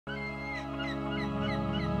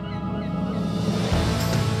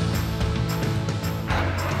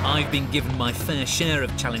I've been given my fair share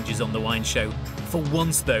of challenges on the wine show. For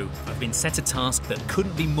once, though, I've been set a task that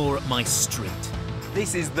couldn't be more up my street.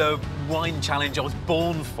 This is the wine challenge I was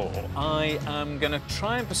born for. I am going to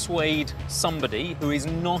try and persuade somebody who is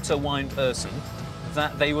not a wine person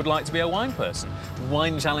that they would like to be a wine person.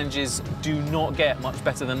 Wine challenges do not get much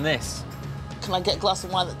better than this. Can I get a glass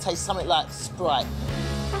of wine that tastes something like Sprite?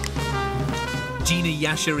 Gina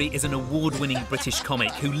Yashere is an award-winning British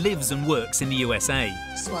comic who lives and works in the USA.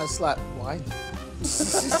 It smells like wine.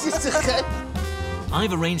 Okay.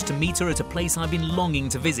 I've arranged to meet her at a place I've been longing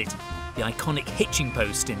to visit, the iconic hitching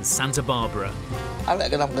post in Santa Barbara. I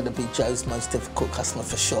reckon I'm going to be Joe's most difficult customer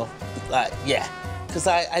for sure. Like, yeah, because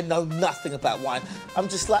I know nothing about wine. I'm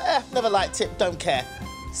just like, never liked it, don't care.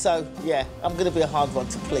 So, yeah, I'm going to be a hard one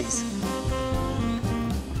to please.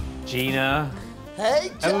 Gina.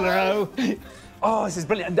 Hey, Joe. Hello. Oh, this is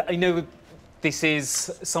brilliant. I know this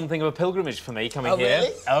is something of a pilgrimage for me coming here.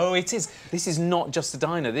 Really? Oh, it is. This is not just a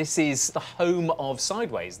diner. This is the home of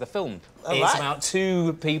Sideways, the film. Oh, it's right. about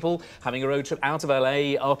two people having a road trip out of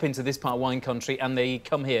LA up into this part of wine country, and they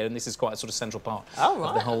come here, and this is quite a sort of central part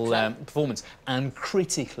of the whole performance. And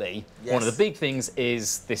critically, one of the big things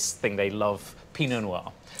is this thing they love, Pinot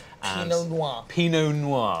Noir. Pinot Noir. Pinot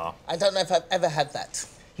Noir. I don't know if I've ever had that.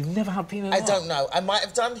 You've never had Pinot Noir? I don't know. I might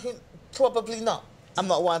have done, probably not. I'm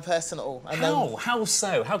not a wine person at all. How? How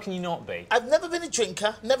so? How can you not be? I've never been a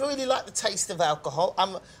drinker, never really liked the taste of alcohol.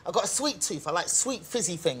 I've got a sweet tooth. I like sweet,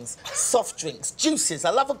 fizzy things, soft drinks, juices. I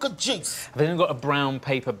love a good juice. I've then got a brown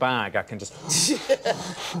paper bag I can just...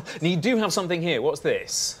 Now, you do have something here. What's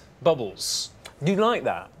this? Bubbles. Do you like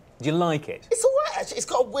that? Do you like it? It's all right, actually. It's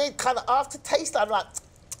got a weird kind of aftertaste. I'm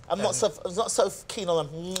not so keen on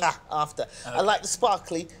them after. Okay. I like the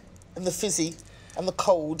sparkly and the fizzy and the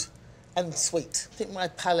cold and sweet. I think my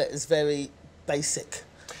palate is very basic.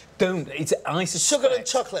 I suspect... Sugar and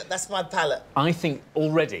chocolate, that's my palate. I think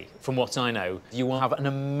already, from what I know, you will have an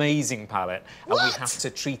amazing palate, and we have to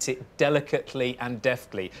treat it delicately and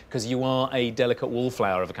deftly, because you are a delicate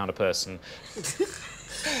wallflower of a kind of person.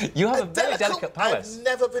 You have a very delicate palate. I've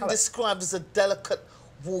never been described as a delicate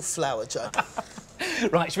wallflower, Joe.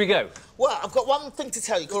 Right, should we go? Well, I've got one thing to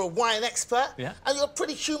tell you. You're a wine expert, and you're a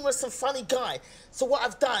pretty humorous and funny guy. So what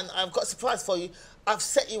I've done, I've got a surprise for you. I've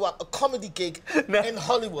set you up a comedy gig in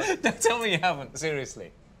Hollywood. No, tell me you haven't,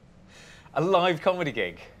 seriously. A live comedy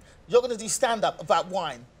gig? You're going to do stand-up about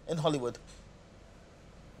wine in Hollywood.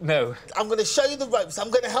 No. I'm going to show you the ropes.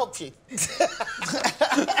 I'm going to help you. This is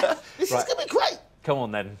going to be great. Come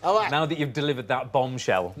on, then. All right. Now that you've delivered that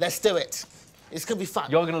bombshell. Let's do it. It's going to be fun.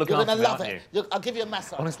 You're going to look after me, aren't you? I'll give you a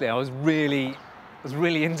massage. Honestly, I was really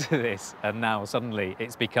into this, and now suddenly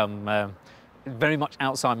it's become very much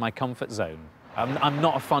outside my comfort zone. I'm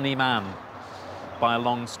not a funny man by a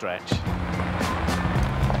long stretch.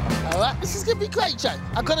 All right, this is going to be great, Joe.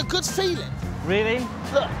 I've got a good feeling. Really?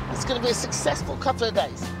 Look, it's going to be a successful couple of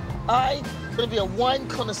days. I'm going to be a wine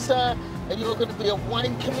connoisseur, and you're going to be a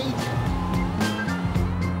wine comedian.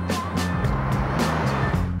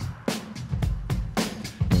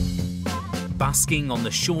 Basking on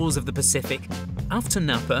the shores of the Pacific, after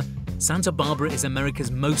Napa, Santa Barbara is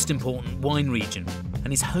America's most important wine region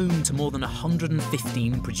and is home to more than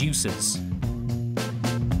 115 producers.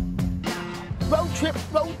 Road trip,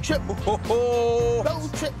 road trip,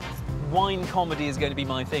 road trip. Wine comedy is going to be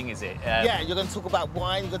my thing, is it? Yeah, you're going to talk about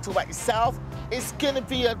wine, you're going to talk about yourself. It's going to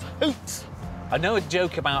be a hoot. I know a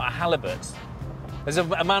joke about a halibut. There's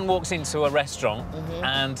a man walks into a restaurant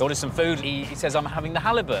and orders some food. He says, I'm having the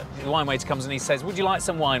halibut. The wine waiter comes and he says, would you like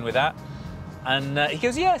some wine with that? And he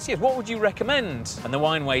goes, yes, what would you recommend? And the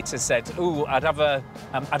wine waiter said, ooh, I'd have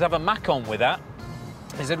a macon with that.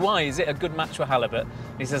 He said, why? Is it a good match for halibut?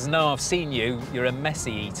 He says, no, I've seen you. You're a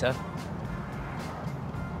messy eater.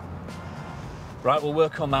 Right, we'll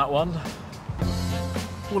work on that one.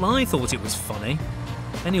 Well, I thought it was funny.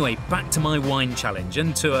 Anyway, back to my wine challenge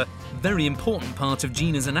and to a very important part of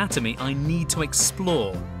Gina's anatomy I need to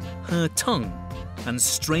explore, her tongue. And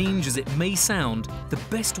strange as it may sound, the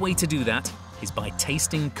best way to do that is by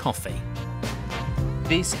tasting coffee.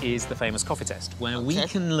 This is the famous coffee test, where we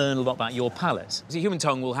can learn a lot about your palate. The human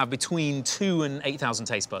tongue will have between 2,000 and 8,000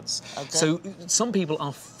 taste buds. So some people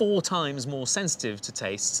are 4 times more sensitive to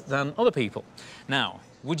taste than other people. Now,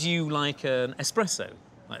 would you like an espresso?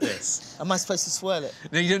 Like this. Am I supposed to swirl it?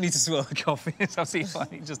 No, you don't need to swirl the coffee. It's absolutely fine.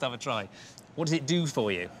 You can just have a try. What does it do for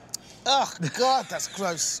you? Oh, God, that's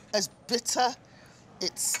gross. It's bitter.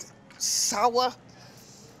 It's sour.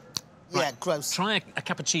 Yeah, gross. Try a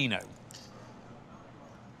cappuccino.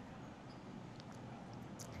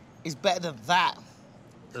 It's better than that.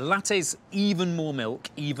 Latte's even more milk,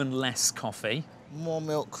 even less coffee. More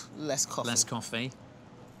milk, less coffee. Less coffee.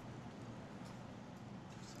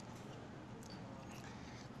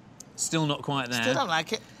 Still not quite there. Still don't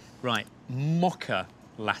like it. Right, mocha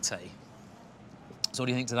latte. So what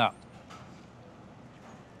do you think to that?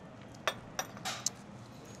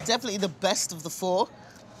 Definitely the best of the four.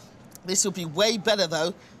 This would be way better,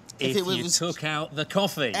 though, if you took out the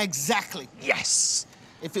coffee. Exactly. Yes!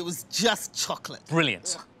 If it was just chocolate.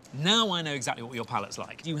 Brilliant. Now I know exactly what your palate's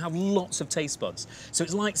like. You have lots of taste buds. So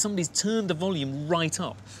it's like somebody's turned the volume right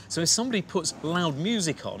up. So if somebody puts loud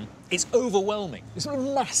music on, it's overwhelming. It's sort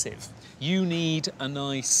of massive. You need a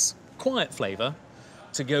nice, quiet flavour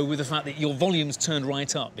to go with the fact that your volume's turned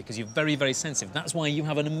right up because you're very, very sensitive. That's why you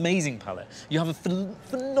have an amazing palate. You have a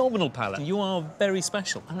phenomenal palate. You are very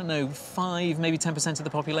special. I don't know, 5, maybe 10% of the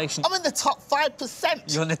population. I'm in the top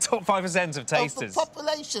 5%. You're in the top 5% of tasters. Of the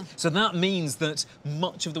population. So that means that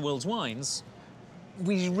much of the world's wines,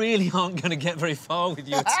 we really aren't going to get very far with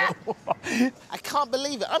you at all. I can't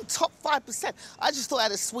believe it. I'm top 5%. I just thought I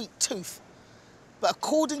had a sweet tooth. But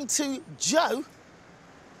according to Joe,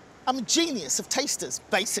 I'm a genius of tasters,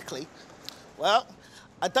 basically. Well,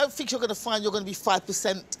 I don't think you're going to find you're going to be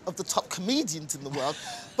 5% of the top comedians in the world.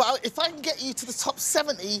 But if I can get you to the top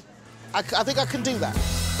 70, I think I can do that.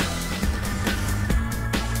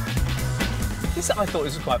 This, I thought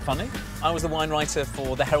this was quite funny. I was the wine writer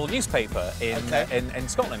for the Herald newspaper in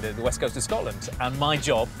Scotland, the west coast of Scotland. And my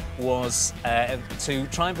job was to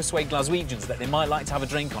try and persuade Glaswegians that they might like to have a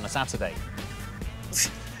drink on a Saturday.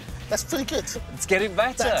 That's pretty good. It's getting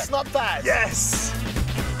better. That's not bad. Yes!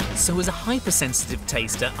 So as a hypersensitive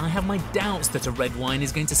taster, I have my doubts that a red wine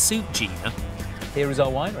is going to suit Gina. Here is our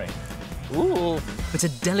winery. Ooh. But a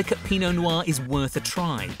delicate Pinot Noir is worth a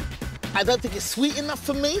try. I don't think it's sweet enough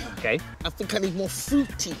for me. OK. I think I need more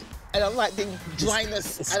fruity. I don't like the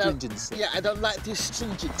dryness. Astringency. I don't like the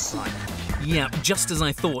astringency. Right. Yeah, just as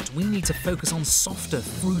I thought, we need to focus on softer,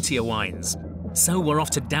 fruitier wines. So we're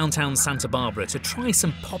off to downtown Santa Barbara to try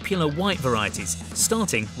some popular white varieties,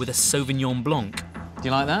 starting with a Sauvignon Blanc. Do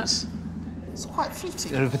you like that? It's quite fruity.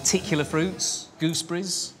 There are particular fruits,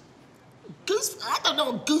 gooseberries. I don't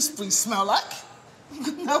know what gooseberries smell like.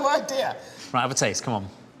 No idea. Right, have a taste, come on.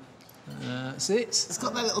 That's it. It's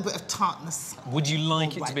got that little bit of tartness. Would you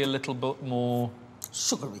like it to be a little bit more...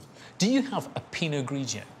 sugary? Do you have a Pinot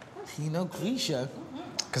Grigio? Pinot Grigio?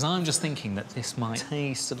 Because I'm just thinking that this might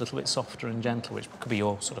taste a little bit softer and gentle, which could be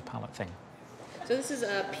your sort of palate thing. So this is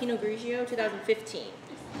a Pinot Grigio 2015.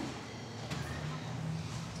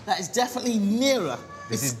 That is definitely nearer.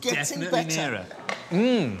 This is getting definitely better.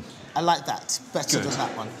 nearer. I like that better than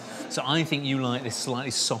that one. So I think you like this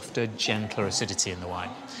slightly softer, gentler acidity in the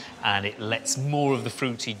wine, and it lets more of the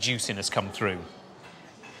fruity juiciness come through.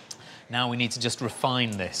 Now we need to just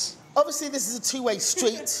refine this. Obviously, this is a two-way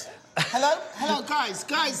street. Hello, guys,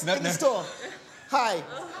 in the store. Hi.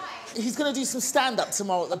 Oh, hi. He's going to do some stand-up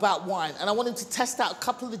tomorrow about wine, and I want him to test out a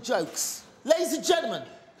couple of the jokes. Ladies and gentlemen,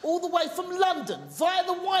 all the way from London, via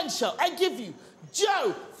the wine show, I give you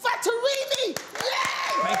Joe Fattorini! Yay!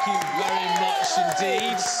 Thank you very much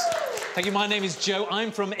indeed. Thank you. My name is Joe.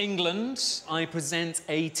 I'm from England. I present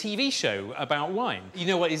a TV show about wine. You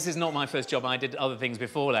know what? This is not my first job. I did other things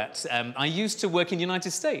before that. I used to work in the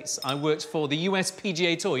United States. I worked for the US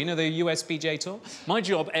PGA Tour. You know the US PGA Tour? My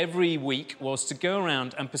job every week was to go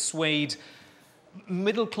around and persuade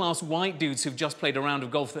middle-class white dudes who've just played a round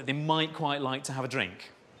of golf that they might quite like to have a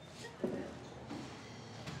drink.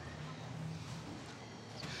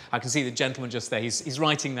 I can see the gentleman just there. He's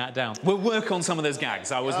writing that down. We'll work on some of those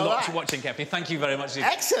gags. I was watching carefully. Thank you very much.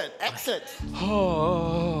 Excellent, excellent.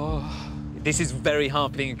 Oh, this is very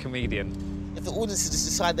hard being a comedian. If the audiences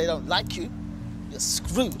decide they don't like you, you're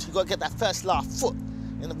screwed. You've got to get that first laugh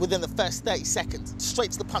within the first 30 seconds.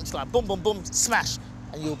 Straight to the punchline. Boom, boom, boom, smash,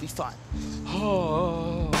 and you'll be fine.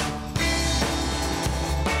 Oh.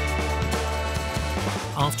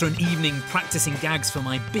 After an evening practicing gags for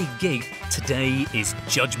my big gig, today is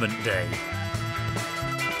Judgment Day.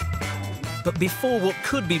 But before what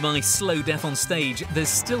could be my slow death on stage, there's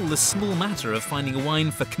still the small matter of finding a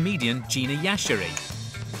wine for comedian Gina Yashere.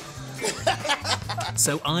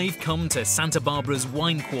 So I've come to Santa Barbara's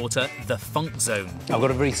wine quarter, the Funk Zone. I've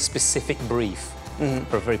got a very specific brief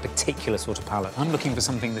for a very particular sort of palate. I'm looking for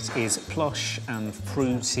something that is plush and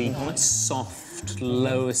fruity, quite soft,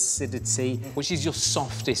 low acidity. Which is your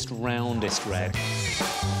softest, roundest red?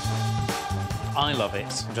 I love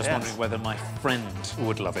it. I'm just wondering whether my friend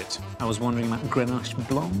would love it. I was wondering about Grenache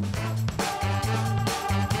Blanc.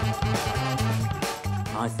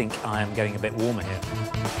 I think I am getting a bit warmer here.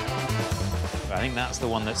 I think that's the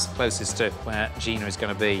one that's closest to where Gina is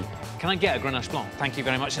going to be. Can I get a Grenache Blanc? Thank you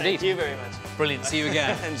very much indeed. Thank you very much. Brilliant. See you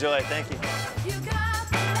again. Enjoy. Thank you.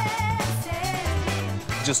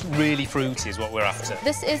 Just really fruity is what we're after.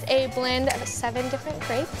 This is a blend of 7 different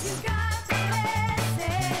grapes.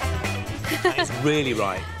 That is really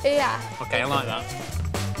right. Yeah. OK, I like that.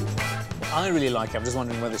 I really like it. I'm just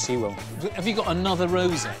wondering whether she will. Have you got another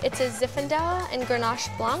rosé? It's a Zinfandel and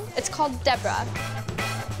Grenache Blanc. It's called Deborah.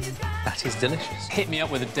 That is delicious. Hit me up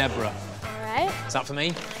with a Deborah. All right. Is that for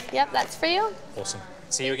me? Yep, that's for you. Awesome.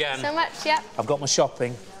 See you again. So much, yep. I've got my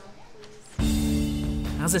shopping.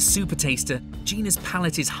 As a super taster, Gina's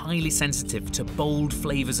palate is highly sensitive to bold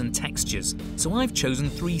flavours and textures, so I've chosen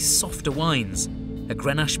 3 softer wines: a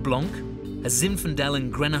Grenache Blanc, a Zinfandel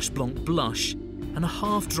and Grenache Blanc blush, and a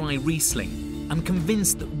half-dry Riesling. I'm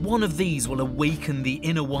convinced that one of these will awaken the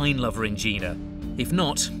inner wine lover in Gina. If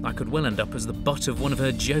not, I could well end up as the butt of one of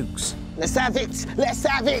her jokes. Let's have it! Let's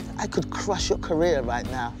have it! I could crush your career right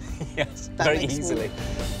now. Yes, That very makes me- easily.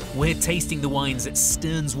 We're tasting the wines at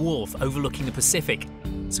Stearns Wharf overlooking the Pacific,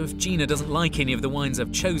 so if Gina doesn't like any of the wines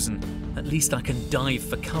I've chosen, at least I can dive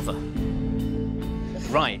for cover.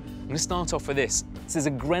 Right, I'm going to start off with this. This is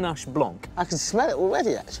a Grenache Blanc. I can smell it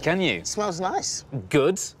already, actually. Can you? It smells nice.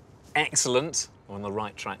 Good. Excellent. We're on the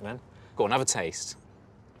right track then. Go on, have a taste.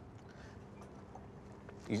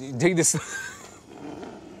 You do this.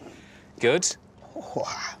 Good.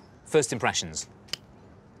 First impressions.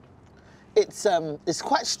 It's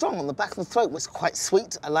quite strong on the back of the throat. It's quite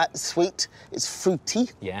sweet. I like the sweet. It's fruity.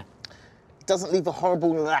 Yeah. It doesn't leave a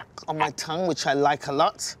horrible lack on my tongue, which I like a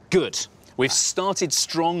lot. Good. We've started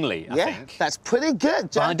strongly, I Yeah, think. that's pretty good,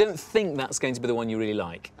 But I John. don't think that's going to be the one you really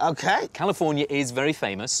like. Okay. California is very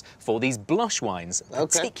famous for these blush wines, Okay.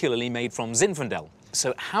 particularly made from Zinfandel.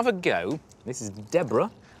 So have a go. This is Deborah.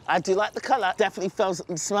 I do like the colour. Definitely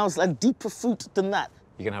smells like deeper fruit than that.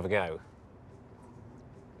 You can have a go.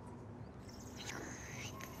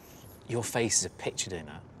 Your face is a picture doing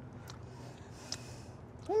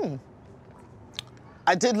that.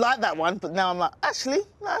 I did like that one, but now I'm like, actually,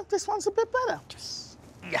 no, this one's a bit better.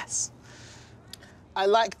 Yes. I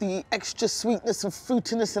like the extra sweetness and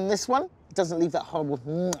fruitiness in this one. It doesn't leave that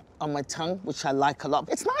horrible on my tongue, which I like a lot.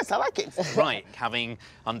 It's nice, I like it. Right, having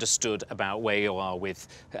understood about where you are with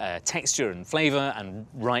texture and flavour and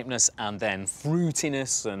ripeness and then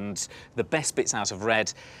fruitiness and the best bits out of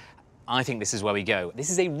red, I think this is where we go. This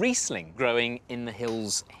is a Riesling growing in the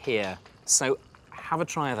hills here. So have a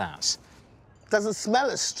try of that. Doesn't smell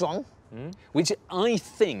as strong. Which I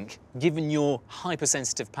think, given your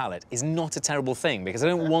hypersensitive palate, is not a terrible thing because I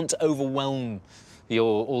don't want to overwhelm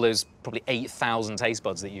all those probably 8,000 taste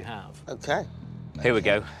buds that you have. Okay. Here we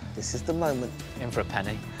go. This is the moment. In for a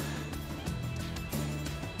penny.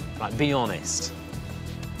 Right, be honest.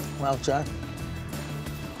 Well, Joe.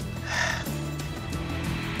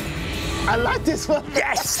 I like this one.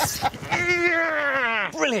 Yes!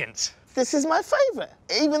 Brilliant. This is my favourite.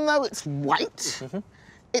 Even though it's white,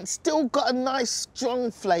 it's still got a nice, strong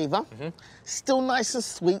flavour. Still nice and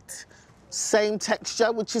sweet. Same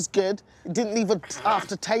texture, which is good. It didn't leave an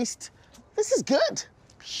aftertaste. This is good.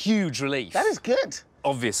 Huge relief. That is good.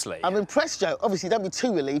 Obviously. I'm impressed, Joe. Obviously, don't be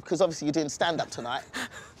too relieved, because obviously you're doing stand-up tonight.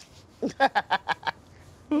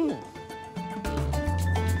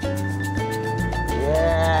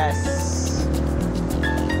 Yes.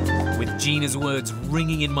 With Gina's words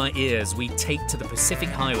ringing in my ears, we take to the Pacific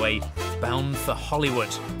Highway, bound for Hollywood.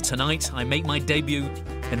 Tonight, I make my debut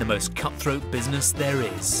in the most cutthroat business there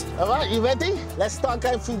is. All right, you ready? Let's start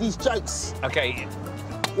going through these jokes. OK,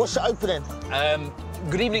 What's your opening?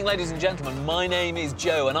 good evening, ladies and gentlemen. My name is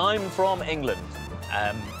Joe, and I'm from England.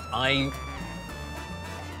 I'm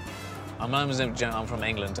from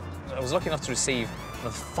England. I was lucky enough to receive one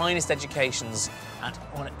of the finest educations at...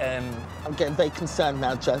 I'm getting very concerned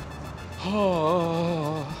now, Joe.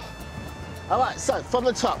 All right, so from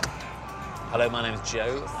the top. Hello, my name is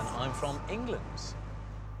Joe, and I'm from England.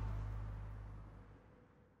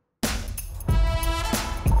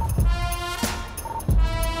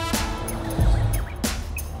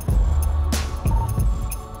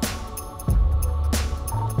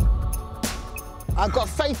 I've got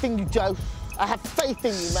faith in you, Joe. I have faith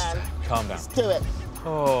in you, man. Calm down. Let's do it.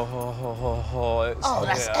 Oh, Oh,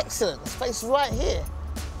 that's excellent. Let's face right here.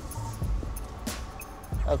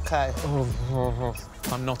 Okay.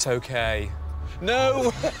 I'm not okay.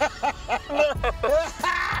 No!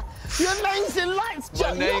 Your name's in lights, Joe.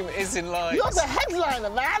 My name is in lights. You're the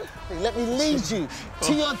headliner, man. Let me lead you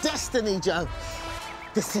to your destiny, Joe.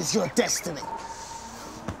 This is your destiny.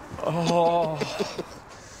 Oh.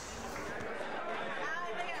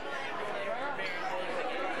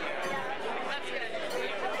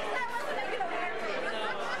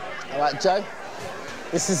 All right, Joe,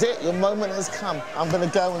 this is it. Your moment has come. I'm going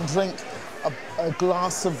to go and drink a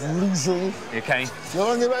glass of Riesling. Okay. You're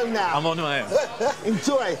on your own now. I'm on my own.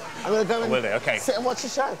 Enjoy. I'm going to go and okay. sit and watch the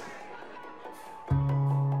show.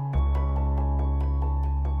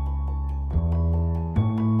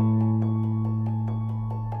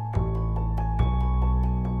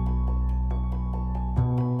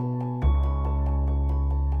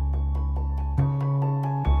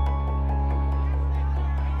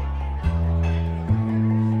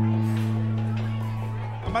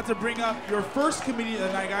 I'm about to bring up your first comedian of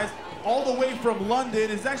the night, guys, all the way from London.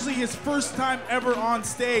 It's actually his first time ever on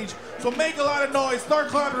stage. So make a lot of noise. Start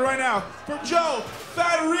clapping right now for Joe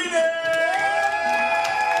Fattorini!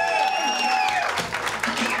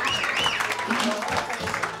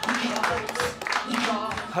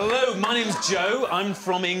 Hello, my name's Joe. I'm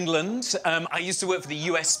from England. I used to work for the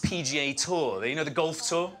US PGA Tour. You know, the golf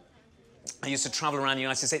tour? I used to travel around the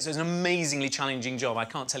United States. It was an amazingly challenging job. I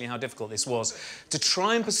can't tell you how difficult this was. To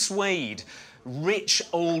try and persuade rich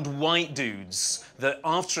old white dudes that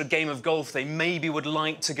after a game of golf they maybe would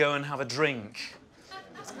like to go and have a drink.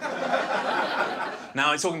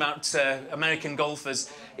 Now, I'm talking about American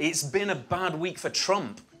golfers. It's been a bad week for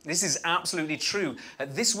Trump. This is absolutely true.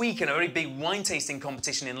 This week in a very big wine tasting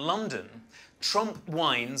competition in London, Trump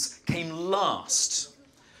wines came last.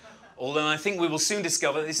 Although I think we will soon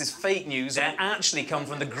discover that this is fake news. They actually come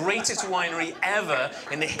from the greatest winery ever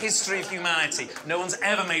in the history of humanity. No one's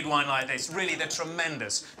ever made wine like this. Really, they're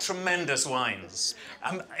tremendous, tremendous wines.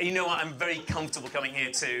 You know what? I'm very comfortable coming here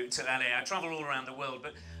to LA. I travel all around the world,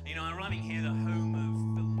 but, you know, arriving here, the home of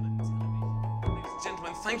film and television. Ladies and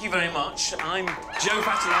gentlemen, thank you very much. I'm Joe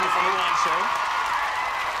Fattorini from The Wine Show.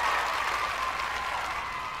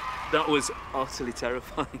 That was utterly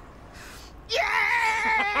terrifying. Yeah!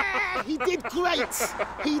 He did great.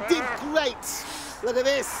 He did great. Look at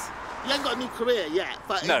this. You ain't got a new career yet,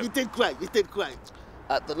 but no. You did great. You did great.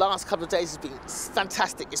 The last couple of days has been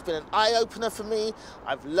fantastic. It's been an eye-opener for me.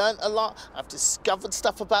 I've learned a lot. I've discovered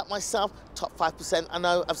stuff about myself. Top 5%. I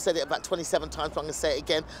know I've said it about 27 times, but I'm going to say it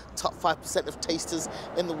again. Top 5% of tasters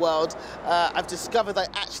in the world. I've discovered I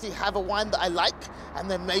actually have a wine that I like, and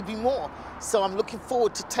there may be more. So I'm looking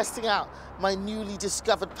forward to testing out my newly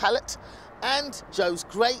discovered palate. And Joe's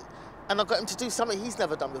great, and I've got him to do something he's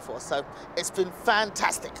never done before, so it's been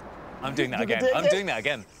fantastic. I'm doing that again. I'm doing that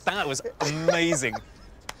again. That was amazing.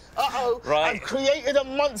 Uh-oh, right. I've created a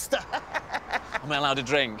monster. Am I allowed to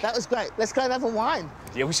drink? That was great. Let's go and have a wine.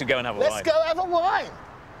 Yeah, we should go and have a wine. Let's go have a wine.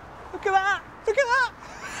 Look at that. Look at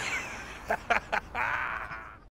that.